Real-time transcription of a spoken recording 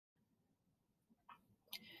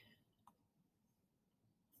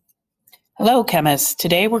Hello, chemists.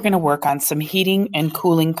 Today we're going to work on some heating and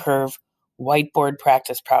cooling curve whiteboard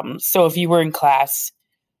practice problems. So if you were in class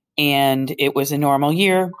and it was a normal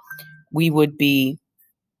year, we would be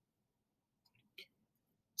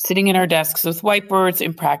sitting in our desks with whiteboards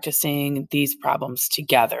and practicing these problems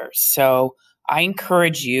together. So I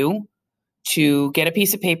encourage you to get a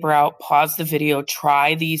piece of paper out, pause the video,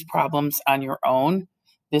 try these problems on your own.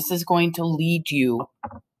 This is going to lead you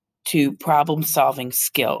to problem-solving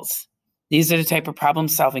skills. These are the type of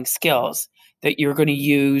problem-solving skills that you're going to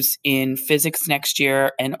use in physics next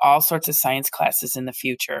year and all sorts of science classes in the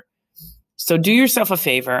future. So do yourself a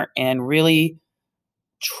favor and really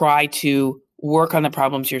try to work on the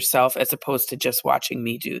problems yourself as opposed to just watching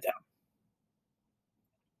me do them.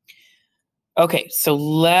 Okay, so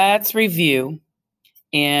let's review.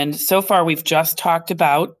 And so far we've just talked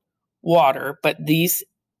about water, but these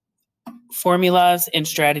formulas and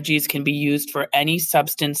strategies can be used for any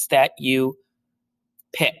substance that you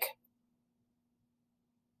pick.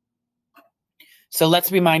 So let's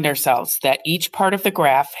remind ourselves that each part of the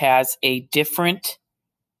graph has a different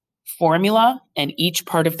formula and each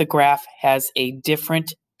part of the graph has a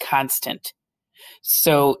different constant.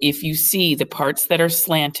 So if you see the parts that are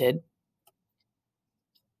slanted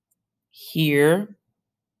here,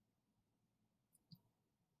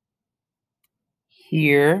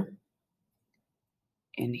 here,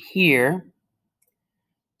 and here,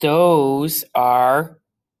 those are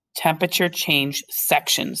temperature change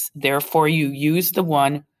sections. Therefore, you use the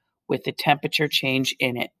one with the temperature change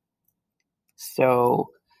in it. So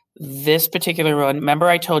this particular one, remember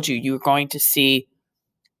I told you you're going to see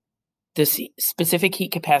this specific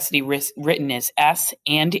heat capacity written as S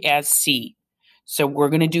and as C. So we're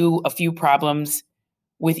going to do a few problems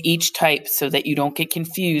with each type so that you don't get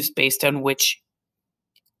confused based on which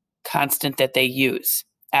constant that they use.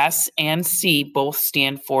 S and C both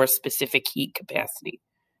stand for specific heat capacity.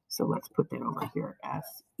 So let's put that over here.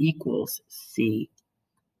 S equals C.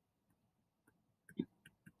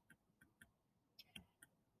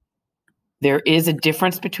 There is a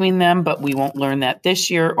difference between them, but we won't learn that this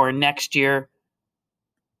year or next year.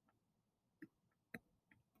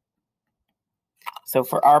 So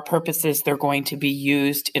for our purposes, they're going to be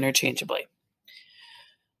used interchangeably.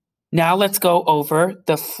 Now let's go over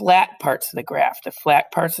the flat parts of the graph. The flat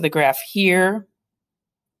parts of the graph here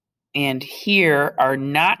and here are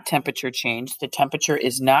not temperature change. The temperature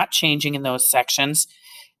is not changing in those sections.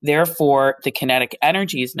 Therefore, the kinetic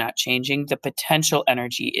energy is not changing. The potential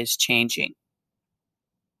energy is changing.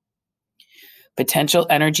 Potential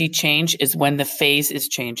energy change is when the phase is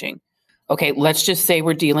changing. Okay, let's just say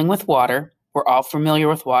we're dealing with water. We're all familiar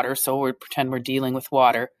with water, so we'll pretend we're dealing with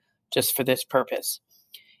water just for this purpose.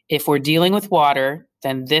 If we're dealing with water,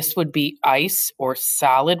 then this would be ice or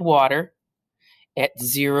solid water at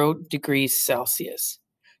 0 degrees Celsius.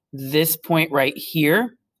 This point right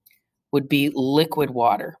here would be liquid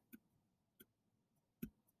water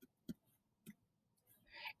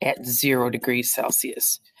at 0 degrees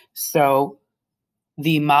Celsius. So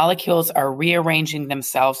the molecules are rearranging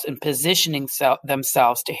themselves and positioning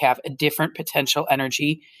themselves to have a different potential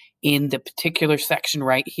energy in the particular section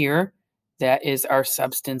right here. That is our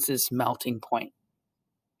substance's melting point.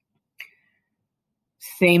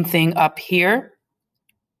 Same thing up here.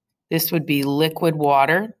 This would be liquid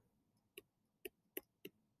water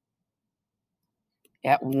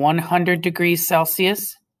at 100 degrees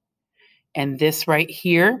Celsius. And this right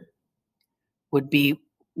here would be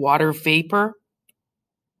water vapor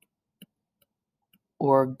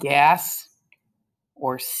or gas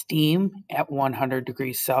or steam at 100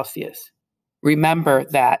 degrees Celsius. Remember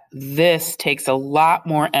that this takes a lot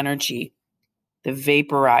more energy. The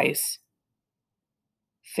vaporize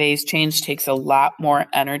phase change takes a lot more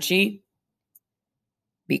energy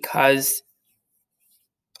because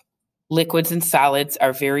liquids and solids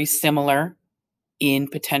are very similar in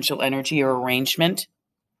potential energy or arrangement,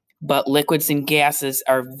 but liquids and gases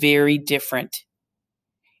are very different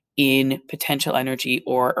in potential energy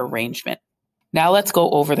or arrangement. Now let's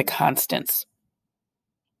go over the constants.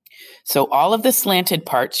 So all of the slanted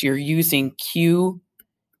parts, you're using Q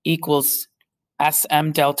equals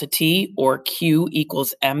SM delta T or Q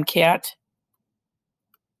equals MCAT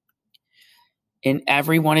in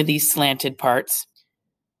every one of these slanted parts.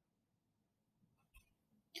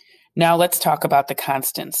 Now let's talk about the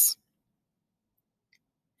constants.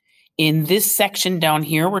 In this section down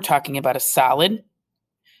here, we're talking about a solid.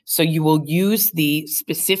 So you will use the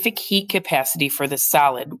specific heat capacity for the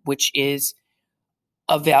solid, which is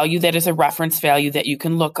a value that is a reference value that you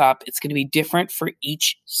can look up. It's going to be different for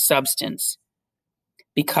each substance.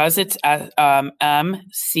 Because it's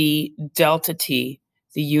MC delta T,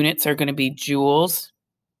 The units are going to be joules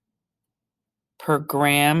per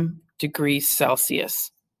gram degrees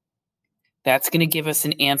Celsius. That's going to give us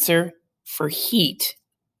an answer for heat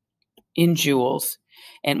in joules,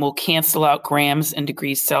 and we'll cancel out grams and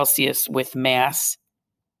degrees Celsius with mass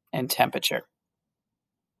and temperature.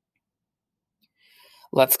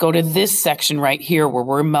 Let's go to this section right here where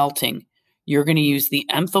we're melting. You're going to use the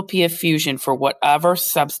enthalpy of fusion for whatever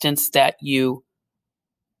substance that you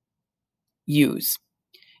use.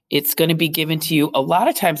 It's going to be given to you, a lot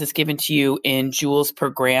of times it's given to you in joules per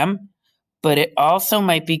gram, but it also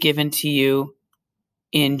might be given to you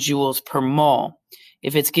in joules per mole.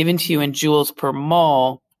 If it's given to you in joules per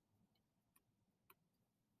mole,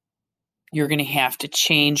 you're going to have to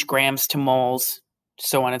change grams to moles,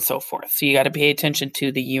 so on and so forth. So you got to pay attention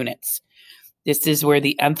to the units. This is where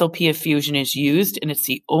the enthalpy of fusion is used, and it's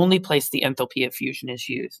the only place the enthalpy of fusion is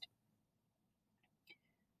used.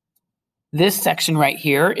 This section right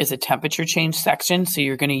here is a temperature change section, so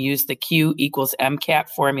you're going to use the Q equals MCAT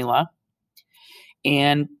formula,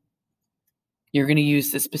 and you're going to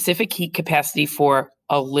use the specific heat capacity for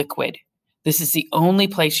a liquid. This is the only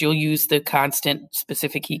place you'll use the constant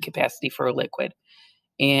specific heat capacity for a liquid,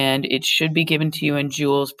 and it should be given to you in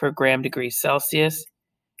joules per gram degrees Celsius.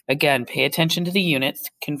 Again, pay attention to the units,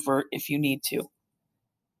 convert if you need to.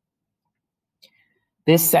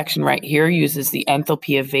 This section right here uses the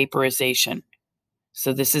enthalpy of vaporization.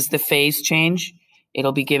 So this is the phase change.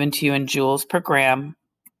 It'll be given to you in joules per gram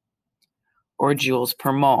or joules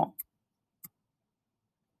per mole.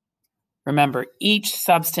 Remember, each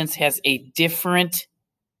substance has a different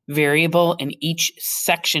variable and each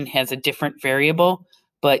section has a different variable,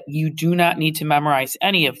 but you do not need to memorize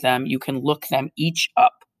any of them. You can look them each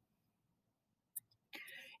up.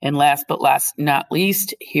 And last but not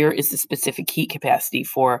least, here is the specific heat capacity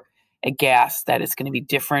for a gas that is going to be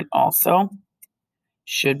different also.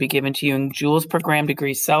 Should be given to you in joules per gram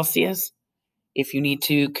degrees Celsius. If you need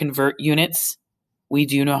to convert units, we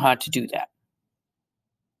do know how to do that.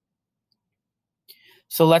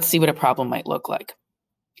 So let's see what a problem might look like.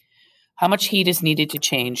 How much heat is needed to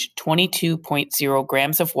change 22.0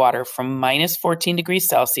 grams of water from minus 14 degrees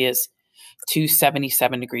Celsius to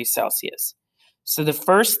 77 degrees Celsius? So the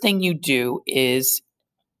first thing you do is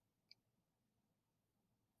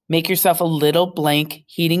make yourself a little blank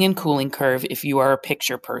heating and cooling curve if you are a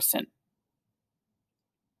picture person.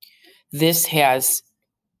 This has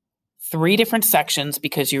 3 different sections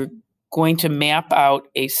because you're going to map out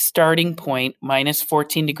a starting point, minus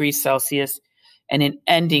 14 degrees Celsius, and an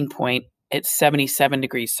ending point at 77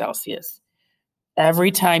 degrees Celsius. Every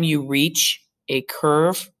time you reach a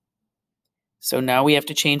curve, so now we have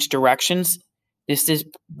to change directions. This is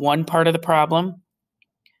one part of the problem.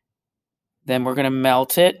 Then we're going to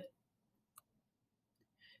melt it.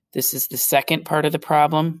 This is the second part of the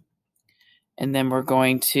problem. And then we're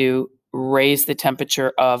going to raise the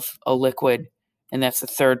temperature of a liquid, and that's the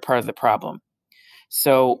third part of the problem.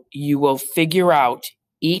 So you will figure out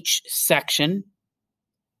each section,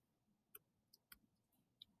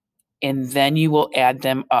 and then you will add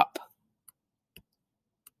them up.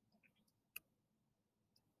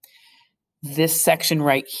 This section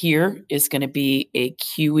right here is going to be a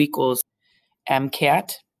Q equals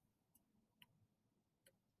MCAT.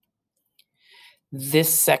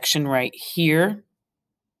 This section right here,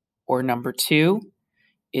 or number 2,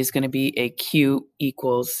 is going to be a Q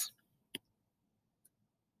equals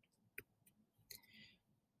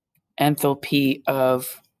enthalpy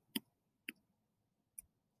of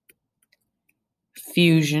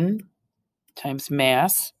fusion times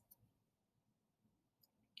mass.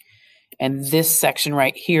 And this section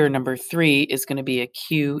right here, number 3, is going to be a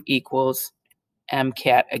Q equals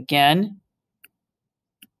MCAT again.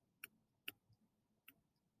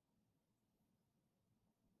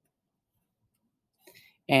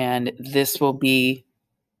 And this will be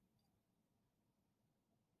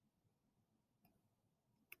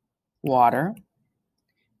water,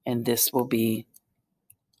 and this will be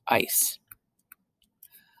ice.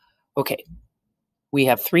 Okay, we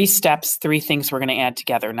have 3 steps, 3 things we're going to add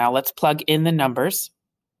together. Now let's plug in the numbers.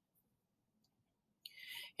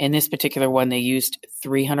 In this particular one, they used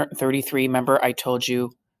 333. Remember, I told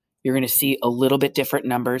you you're going to see a little bit different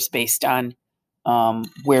numbers based on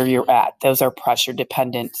where you're at. Those are pressure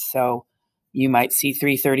dependent. So you might see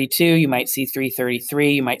 332, you might see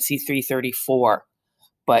 333, you might see 334.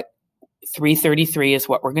 But 333 is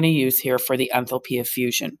what we're going to use here for the enthalpy of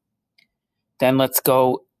fusion. Then let's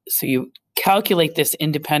go, so you calculate this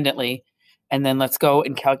independently, and then let's go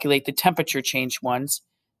and calculate the temperature change ones.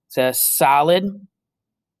 The solid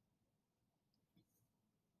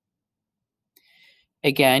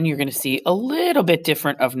Again, you're going to see a little bit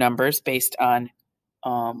different of numbers based on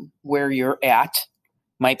where you're at.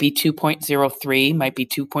 Might be 2.03, might be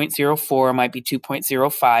 2.04, might be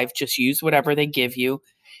 2.05. Just use whatever they give you.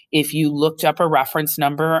 If you looked up a reference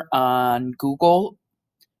number on Google,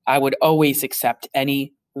 I would always accept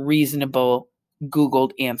any reasonable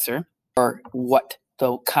Googled answer or what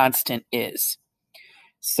the constant is.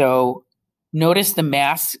 So notice the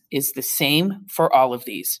mass is the same for all of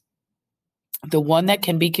these. The one that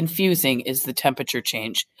can be confusing is the temperature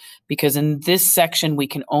change, because in this section we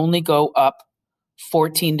can only go up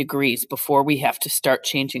 14 degrees before we have to start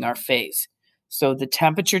changing our phase. So the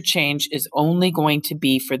temperature change is only going to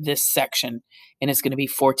be for this section, and it's going to be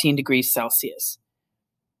 14 degrees Celsius.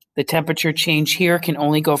 The temperature change here can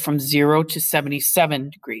only go from 0 to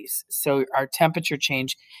 77 degrees. So our temperature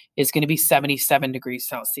change is going to be 77 degrees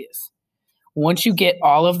Celsius. Once you get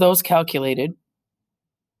all of those calculated,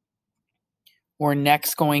 we're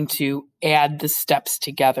next going to add the steps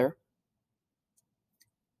together.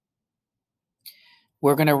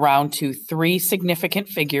 We're going to round to 3 significant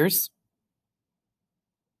figures.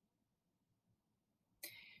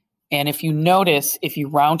 And if you notice, if you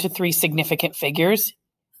round to 3 significant figures,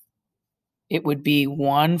 it would be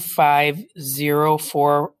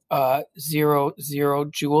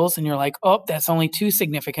 150,400 joules. And you're like, oh, that's only 2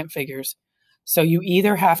 significant figures. So you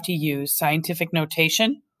either have to use scientific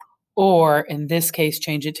notation, or in this case,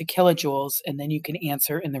 change it to kilojoules, and then you can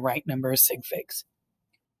answer in the right number of sig figs.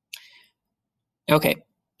 Okay,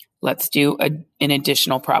 let's do an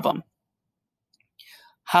additional problem.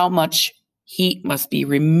 How much heat must be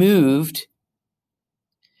removed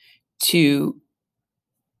to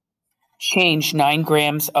change 9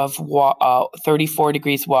 grams of 34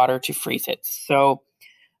 degrees water to freeze it? So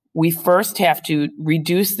we first have to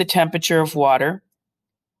reduce the temperature of water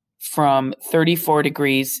from 34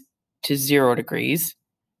 degrees to 0 degrees.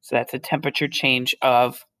 So that's a temperature change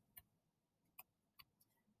of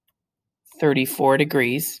 34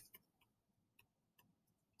 degrees.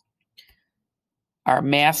 Our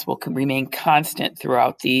mass will remain constant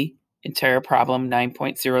throughout the entire problem,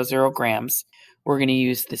 9.00 grams. We're going to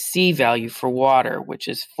use the C value for water, which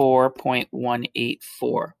is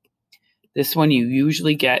 4.184. This one you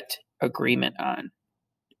usually get agreement on.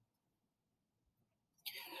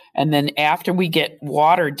 And then after we get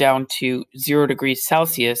water down to 0 degrees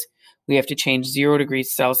Celsius, we have to change 0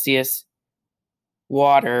 degrees Celsius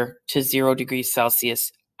water to 0 degrees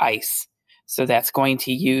Celsius ice. So that's going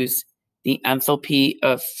to use the enthalpy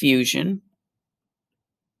of fusion.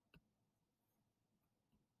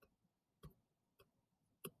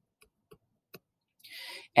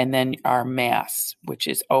 And then our mass, which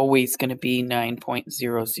is always going to be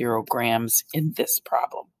 9.00 grams in this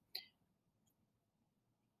problem.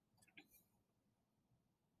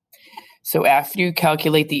 So after you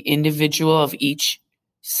calculate the individual of each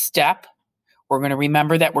step, we're going to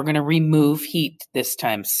remember that we're going to remove heat this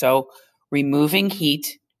time. So removing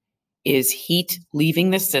heat is heat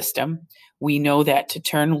leaving the system. We know that to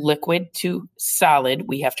turn liquid to solid,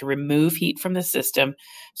 we have to remove heat from the system.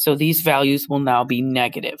 So these values will now be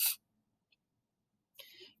negative.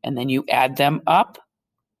 And then you add them up,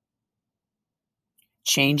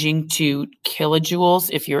 changing to kilojoules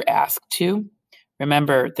if you're asked to.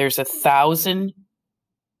 Remember, there's 1,000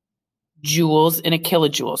 joules in a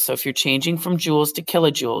kilojoule. So if you're changing from joules to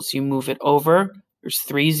kilojoules, you move it over. There's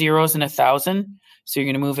 3 zeros in 1,000. So you're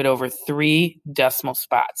going to move it over 3 decimal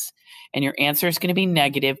spots. And your answer is going to be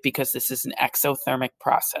negative because this is an exothermic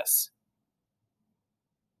process.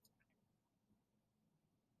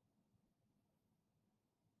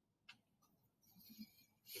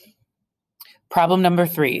 Problem number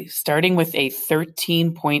 3, starting with a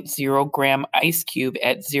 13.0 gram ice cube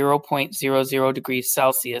at 0.00 degrees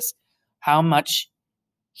Celsius, how much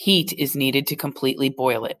heat is needed to completely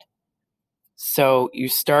boil it? So you're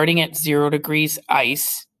starting at 0 degrees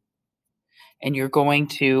ice, and you're going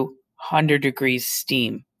to 100 degrees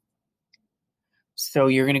steam. So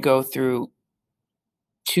you're going to go through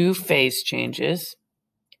 2 phase changes.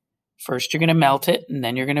 First, you're going to melt it, and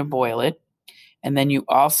then you're going to boil it. And then you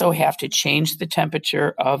also have to change the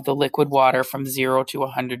temperature of the liquid water from 0 to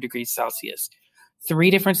 100 degrees Celsius. 3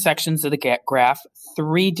 different sections of the graph,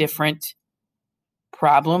 3 different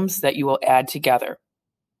problems that you will add together.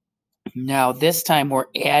 Now, this time we're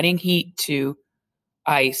adding heat to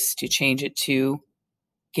ice to change it to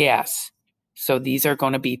gas. So these are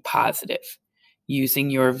going to be positive. Using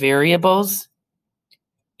your variables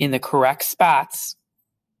in the correct spots.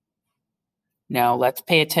 Now let's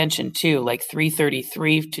pay attention to like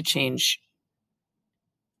 333 to change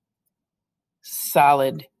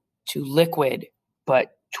solid to liquid,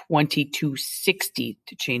 but 2260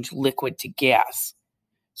 to change liquid to gas.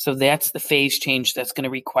 So that's the phase change that's going to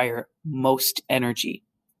require most energy.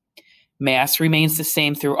 Mass remains the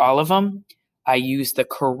same through all of them. I use the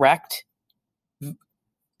correct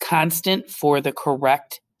constant for the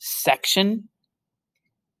correct section.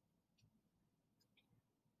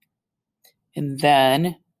 And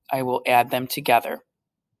then I will add them together.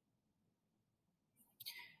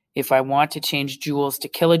 If I want to change joules to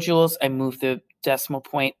kilojoules, I move the decimal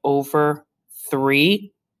point over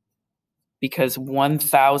 3 because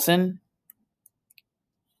 1,000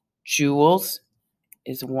 joules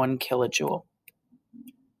is 1 kilojoule.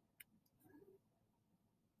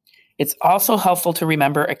 It's also helpful to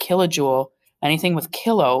remember a kilojoule, anything with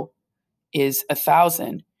kilo is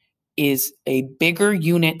 1,000, is a bigger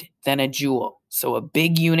unit than a joule. So a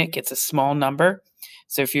big unit gets a small number.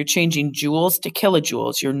 So if you're changing joules to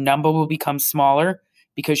kilojoules, your number will become smaller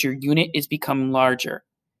because your unit is becoming larger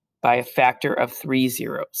by a factor of 3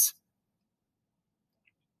 zeros.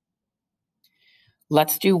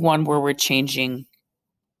 Let's do one where we're changing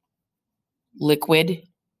liquid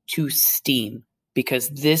to steam, because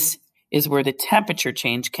this is where the temperature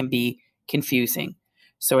change can be confusing.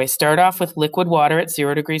 So I start off with liquid water at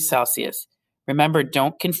 0 degrees Celsius. Remember,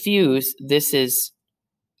 don't confuse, this is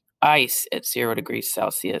ice at 0 degrees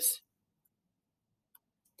Celsius.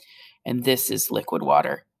 And this is liquid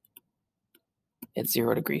water at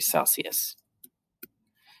 0 degrees Celsius.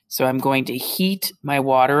 So I'm going to heat my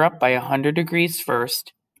water up by 100 degrees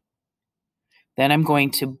first. Then I'm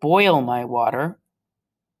going to boil my water.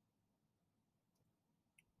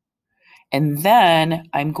 And then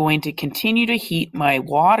I'm going to continue to heat my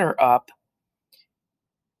water up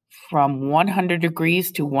from 100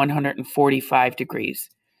 degrees to 145 degrees.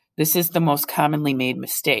 This is the most commonly made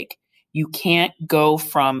mistake. You can't go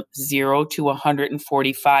from 0 to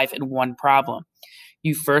 145 in one problem.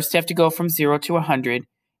 You first have to go from 0 to 100,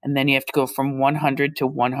 and then you have to go from 100 to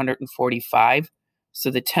 145. So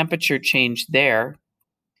the temperature change there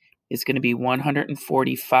is going to be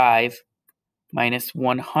 145 minus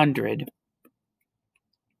 100,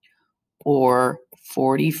 or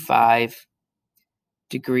 45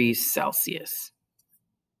 degrees Celsius.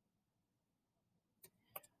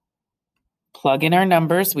 Plug in our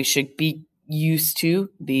numbers. We should be used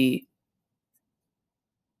to the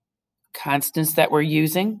constants that we're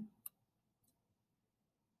using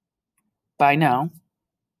by now.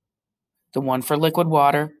 The one for liquid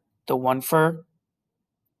water, the one for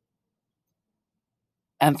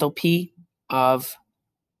enthalpy of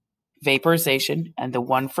vaporization, and the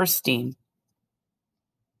one for steam.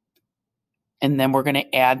 And then we're going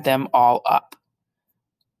to add them all up.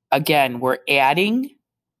 Again, we're adding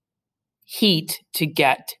heat to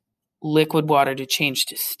get liquid water to change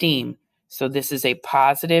to steam. So this is a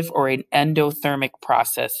positive or an endothermic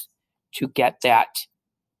process to get that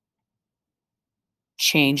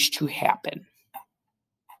change to happen.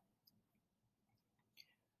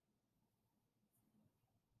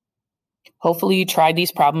 Hopefully you tried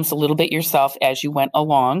these problems a little bit yourself as you went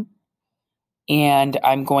along. And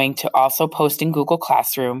I'm going to also post in Google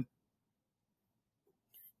Classroom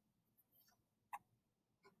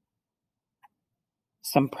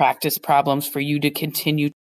some practice problems for you to continue